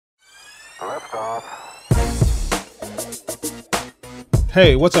Liftoff.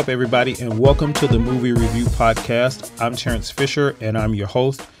 Hey, what's up, everybody, and welcome to the Movie Review Podcast. I'm Terrence Fisher, and I'm your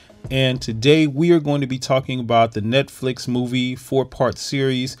host. And today we are going to be talking about the Netflix movie 4-part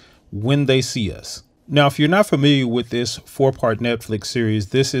series, When They See Us. Now, if you're not familiar with this 4-part Netflix series,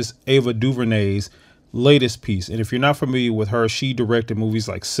 this is Ava DuVernay's latest piece. And if you're not familiar with her, she directed movies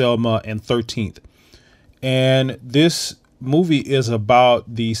like Selma and 13th. And this movie is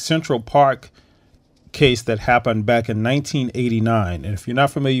about the Central Park case that happened back in 1989. And if you're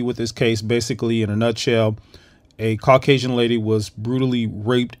not familiar with this case, basically in a nutshell, a Caucasian lady was brutally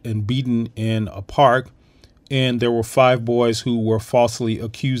raped and beaten in a park. And there were 5 boys who were falsely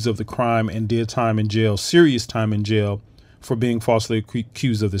accused of the crime and did time in jail, serious time in jail, for being falsely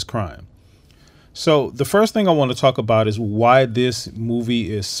accused of this crime. So the first thing I want to talk about is why this movie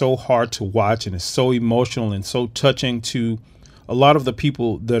is so hard to watch and is so emotional and so touching to a lot of the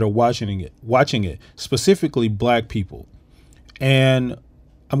people that are watching it, specifically Black people. And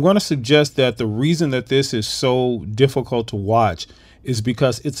I'm going to suggest that the reason that this is so difficult to watch is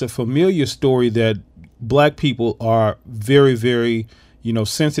because it's a familiar story that Black people are very, very,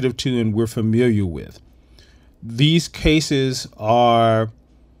 sensitive to and we're familiar with. These cases are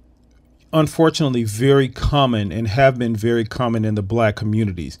unfortunately very common and have been very common in the Black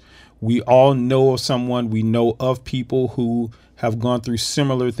communities. We all know of someone, we know of people who have gone through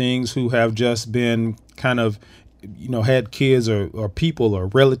similar things, who have just been kind of, had kids or people or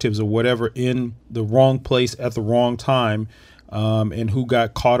relatives or whatever in the wrong place at the wrong time, and who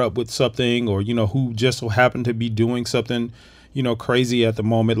got caught up with something or, who just so happened to be doing something, crazy at the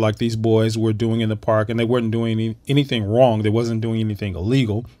moment, like these boys were doing in the park, and they weren't doing anything wrong. They wasn't doing anything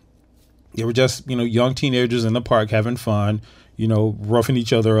illegal. They were just, young teenagers in the park having fun, roughing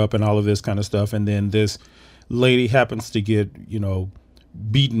each other up and all of this kind of stuff. And then this lady happens to get,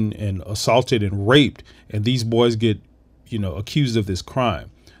 beaten and assaulted and raped. And these boys get, accused of this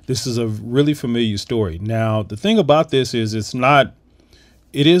crime. This is a really familiar story. Now, the thing about this is it's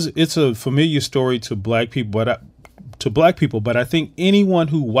a familiar story to Black people, but I think anyone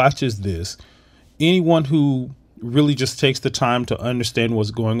who watches this, anyone who really just takes the time to understand what's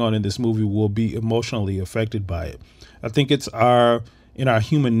going on in this movie will be emotionally affected by it. I think it's in our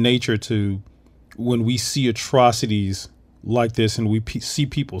human nature to, when we see atrocities like this and we see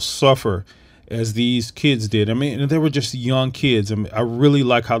people suffer as these kids did. I mean, they were just young kids. I mean, I really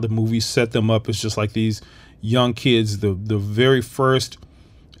like how the movie set them up as just like these young kids. The very first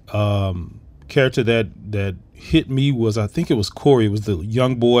character that hit me was, I think it was Corey. It was the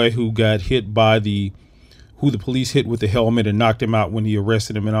young boy who got hit by who the police hit with the helmet and knocked him out when he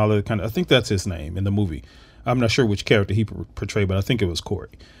arrested him and all that kind of. I think that's his name in the movie. I'm not sure which character he portrayed, but I think it was Corey.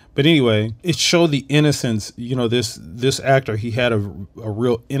 But anyway, it showed the innocence. This actor, he had a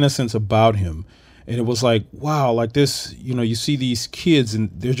real innocence about him. And it was like, wow, like this, you see these kids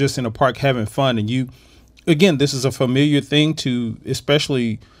and they're just in a park having fun. And again, this is a familiar thing to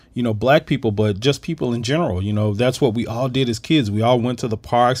especially, Black people, but just people in general. That's what we all did as kids. We all went to the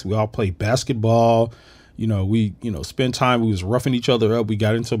parks. We all played basketball. We spent time. We was roughing each other up. We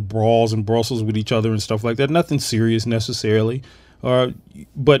got into brawls and brustles with each other and stuff like that. Nothing serious necessarily.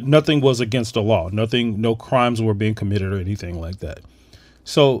 But nothing was against the law. No crimes were being committed or anything like that.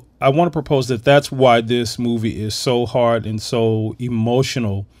 So I want to propose that that's why this movie is so hard and so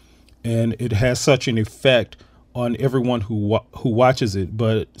emotional, and it has such an effect on everyone who watches it,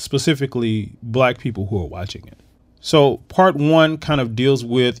 but specifically Black people who are watching it. So part 1 kind of deals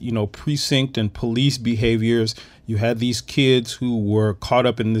with, precinct and police behaviors. You had these kids who were caught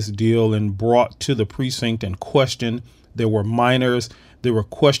up in this deal and brought to the precinct and questioned. There were minors. They were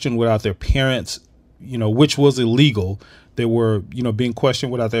questioned without their parents, which was illegal. They were, being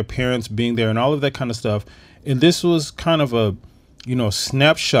questioned without their parents being there and all of that kind of stuff. And this was kind of a,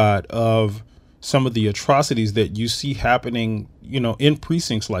 snapshot of some of the atrocities that you see happening, in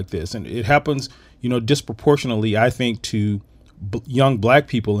precincts like this. And it happens, disproportionately, I think, to young Black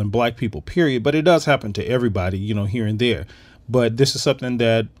people and Black people, period. But it does happen to everybody, here and there. But this is something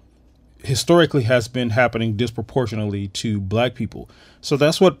that historically has been happening disproportionately to Black people. So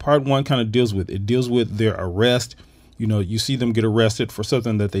that's what part 1 kind of deals with. It deals with their arrest. You see them get arrested for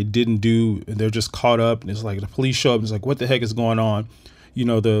something that they didn't do, and they're just caught up. And it's like the police show up and it's like, what the heck is going on?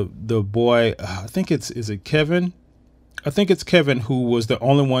 The boy, I think is it Kevin? I think it's Kevin, who was the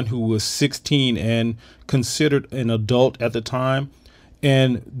only one who was 16 and considered an adult at the time.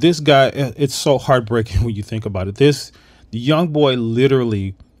 And this guy, it's so heartbreaking when you think about it. The young boy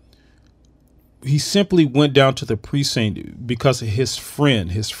literally, he simply went down to the precinct because of his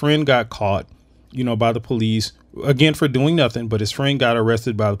friend. His friend got caught, by the police, again, for doing nothing, but his friend got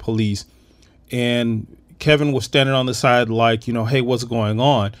arrested by the police. and Kevin was standing on the side like, hey, what's going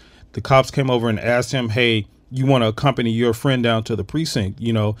on? The cops came over and asked him, hey, you want to accompany your friend down to the precinct,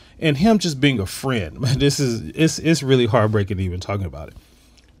 and him just being a friend. It's really heartbreaking even talking about it.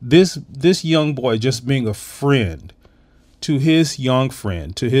 This young boy just being a friend to his young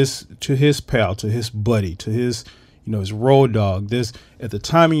friend, to his pal, to his buddy, to his, his road dog. This at the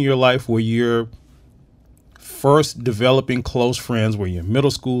time in your life where you're first developing close friends, where you're in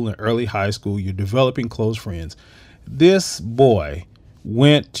middle school and early high school, you're developing close friends. This boy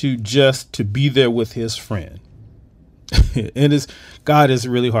went to be there with his friend. And it's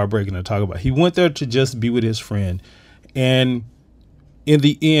really heartbreaking to talk about. He went there to just be with his friend, and in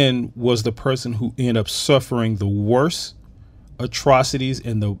the end was the person who ended up suffering the worst atrocities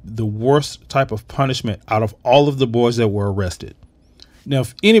and the worst type of punishment out of all of the boys that were arrested. Now,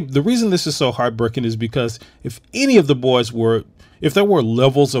 the reason this is so heartbreaking is because if any of the boys if there were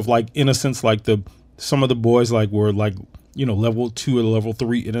levels of like innocence, like some of the boys were level 2 or level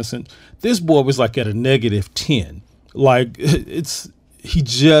 3 innocent, this boy was like at a -10. Like he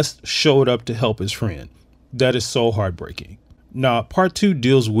just showed up to help his friend. That is so heartbreaking. Now, part 2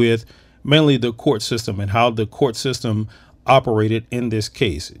 deals with mainly the court system and how the court system operated in this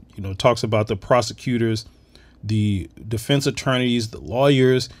case. Talks about the prosecutors, the defense attorneys, the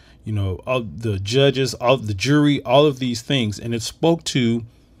lawyers, all the judges, all the jury, all of these things. And it spoke to,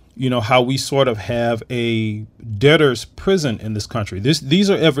 how we sort of have a debtor's prison in this country. These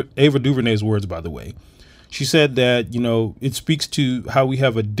are Ava DuVernay's words, by the way. She said that, it speaks to how we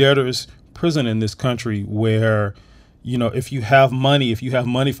have a debtor's prison in this country where, if you have money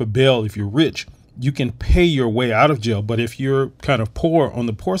for bail, if you're rich, you can pay your way out of jail. But if you're kind of poor, on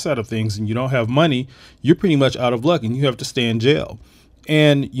the poor side of things, and you don't have money, you're pretty much out of luck and you have to stay in jail.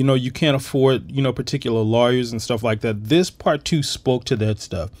 And, you can't afford, particular lawyers and stuff like that. This part 2 spoke to that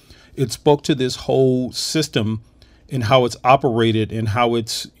stuff. It spoke to this whole system and how it's operated and how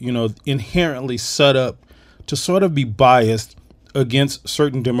it's, inherently set up to sort of be biased against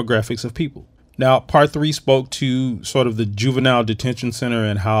certain demographics of people. Now, part 3 spoke to sort of the juvenile detention center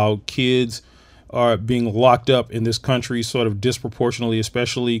and how kids are being locked up in this country sort of disproportionately,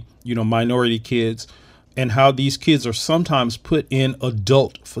 especially, minority kids, and how these kids are sometimes put in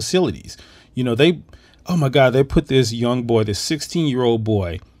adult facilities. They put this young boy, this 16-year-old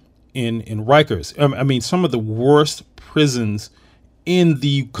boy in Rikers. I mean, some of the worst prisons in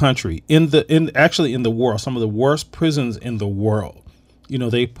the country, in the world, some of the worst prisons in the world.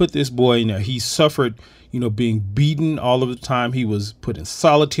 They put this boy in there. He suffered, being beaten all of the time. He was put in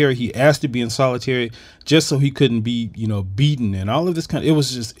solitary. He asked to be in solitary just so he couldn't be, beaten and all of this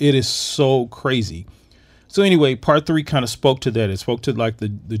it is so crazy. So anyway, part 3 kind of spoke to that. It spoke to like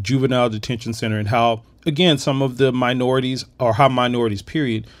the juvenile detention center and how, again, some of the minorities, or how minorities,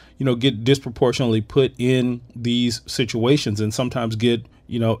 period, get disproportionately put in these situations and sometimes get,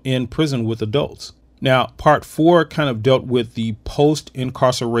 in prison with adults. Now, part 4 kind of dealt with the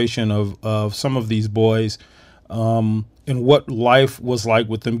post-incarceration of some of these boys, and what life was like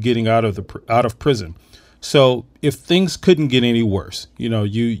with them getting out of prison. So if things couldn't get any worse,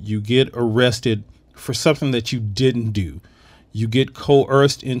 you get arrested for something that you didn't do. You get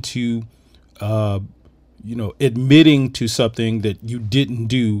coerced into, admitting to something that you didn't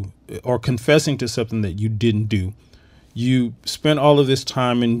do, or confessing to something that you didn't do. You spend all of this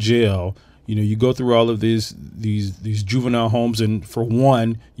time in jail. You go through all of these juvenile homes, and for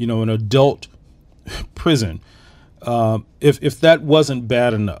one, an adult prison. If that wasn't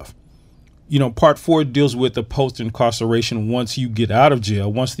bad enough, part 4 deals with the post-incarceration. Once you get out of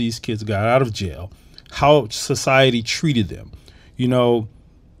jail, once these kids got out of jail, how society treated them.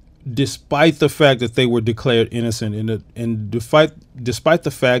 Despite the fact that they were declared innocent, and despite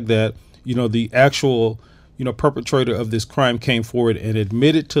the fact that the actual perpetrator of this crime came forward and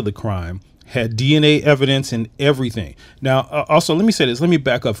admitted to the crime, had DNA evidence and everything. Now, also, let me say this. Let me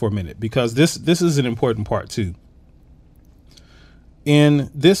back up for a minute, because this is an important part too. In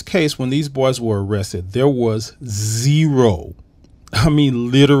this case, when these boys were arrested, there was zero,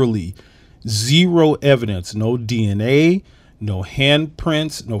 literally zero evidence, no DNA, no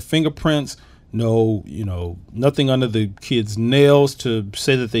handprints, no fingerprints, no, nothing under the kids' nails to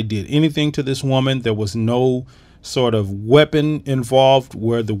say that they did anything to this woman. There was no sort of weapon involved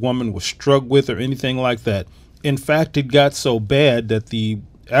where the woman was struck with or anything like that. In fact, it got so bad that the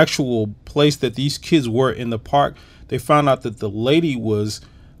actual place that these kids were in the park, they found out that the lady was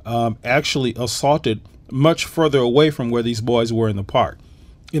actually assaulted much further away from where these boys were in the park.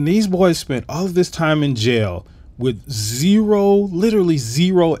 And these boys spent all of this time in jail with literally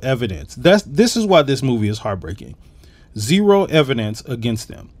zero evidence. This is why this movie is heartbreaking. Zero evidence against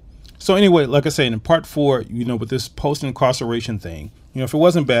them. So anyway, like I said, in part 4, with this post-incarceration thing, if it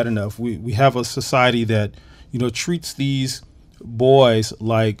wasn't bad enough, we have a society that, treats these boys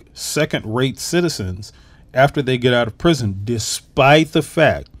like second-rate citizens after they get out of prison, despite the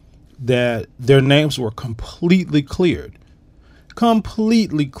fact that their names were completely cleared.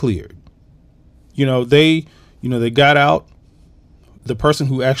 Completely cleared. They got out. The person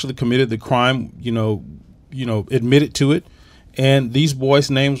who actually committed the crime, admitted to it. And these boys'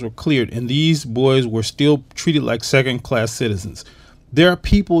 names were cleared, and these boys were still treated like second-class citizens. There are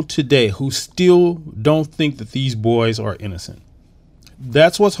people today who still don't think that these boys are innocent.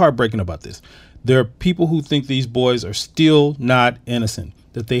 That's what's heartbreaking about this. There are people who think these boys are still not innocent,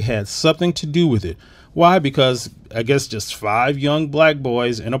 that they had something to do with it. Why? Because I guess just 5 young black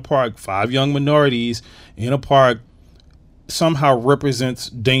boys in a park, 5 young minorities in a park, somehow represents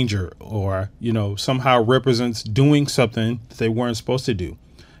danger, or somehow represents doing something that they weren't supposed to do.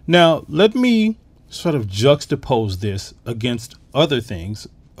 Now let me sort of juxtapose this against other things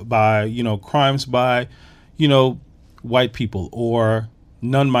by crimes by white people or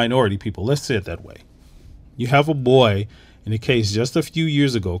non-minority people. Let's say it that way. You have a boy in a case just a few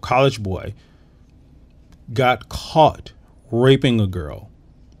years ago, college boy, got caught raping a girl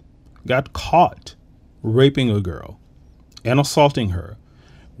and assaulting her,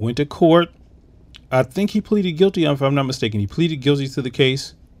 went to court. I think he pleaded guilty, if I'm not mistaken. He pleaded guilty to the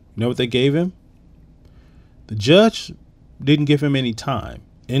case. You know what they gave him? The judge didn't give him any time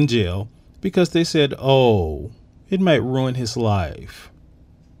in jail because they said, oh, it might ruin his life.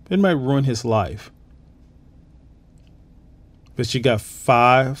 It might ruin his life. But you got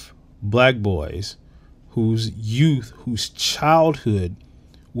 5 black boys whose youth, whose childhood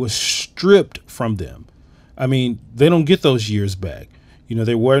was stripped from them. I mean, they don't get those years back.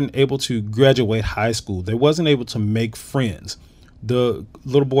 They weren't able to graduate high school. They wasn't able to make friends. The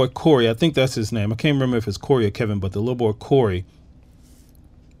little boy, Corey, I think that's his name. I can't remember if it's Corey or Kevin, but the little boy, Corey,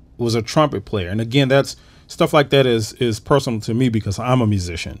 was a trumpet player. And again, that's stuff like that is personal to me because I'm a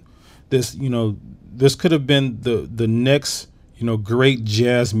musician. This could have been the next, great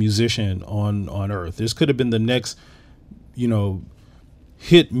jazz musician on earth. This could have been the next,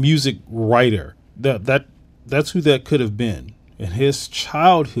 hit music writer. That's who that could have been. In his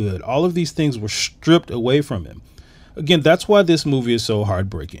childhood, all of these things were stripped away from him. Again, that's why this movie is so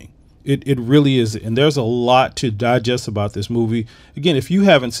heartbreaking. It really is. And there's a lot to digest about this movie. Again, if you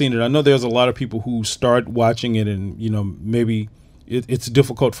haven't seen it, I know there's a lot of people who start watching it and, maybe it's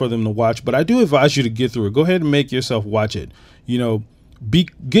difficult for them to watch. But I do advise you to get through it. Go ahead and make yourself watch it.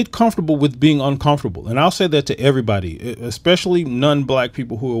 Get comfortable with being uncomfortable. And I'll say that to everybody, especially non-black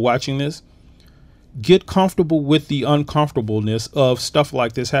people who are watching this. Get comfortable with the uncomfortableness of stuff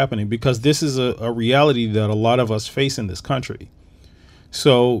like this happening, because this is a reality that a lot of us face in this country.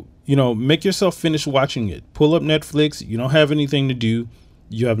 So, make yourself finish watching it. Pull up Netflix. You don't have anything to do.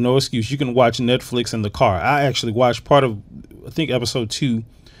 You have no excuse. You can watch Netflix in the car. I actually watched part of, I think, episode 2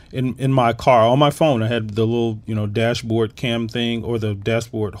 in my car on my phone. I had the little, dashboard cam thing, or the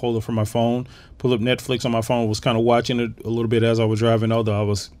dashboard holder for my phone. Pull up Netflix on my phone, was kind of watching it a little bit as I was driving,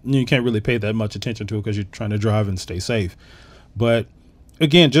 although you can't really pay that much attention to it because you're trying to drive and stay safe. But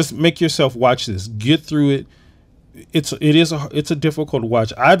again, just make yourself watch this. Get through it. It's a difficult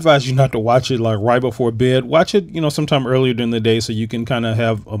watch. I advise you not to watch it like right before bed. Watch it, sometime earlier during the day so you can kind of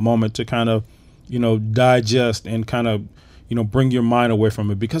have a moment to kind of, digest and kind of, bring your mind away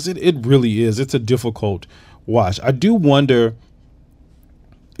from it, because it really is. It's a difficult watch. I do wonder,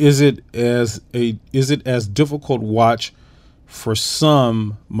 is it as difficult watch for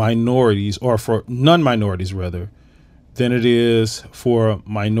some minorities, or for non-minorities rather, than it is for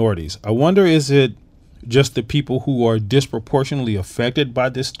minorities? I wonder, is it just the people who are disproportionately affected by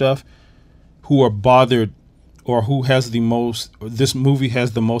this stuff, who are bothered, or who has this movie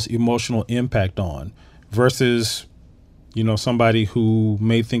has the most emotional impact on, versus, somebody who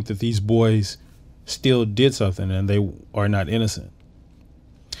may think that these boys still did something and they are not innocent.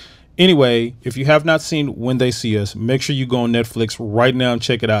 Anyway, if you have not seen When They See Us, make sure you go on Netflix right now and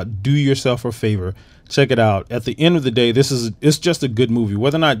check it out. Do yourself a favor. Check it out. At the end of the day, it's just a good movie.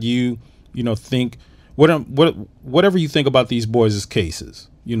 Whether or not you think, whatever you think about these boys' cases,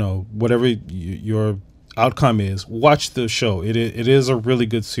 whatever your outcome is, watch the show. It is a really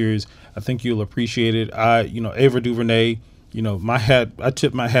good series. I think you'll appreciate it. Ava DuVernay, I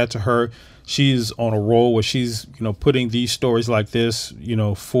tip my hat to her. She's on a roll where she's, putting these stories like this,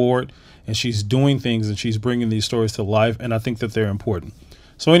 forward, and she's doing things and she's bringing these stories to life. And I think that they're important.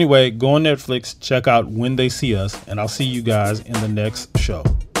 So anyway, go on Netflix, check out When They See Us, and I'll see you guys in the next show.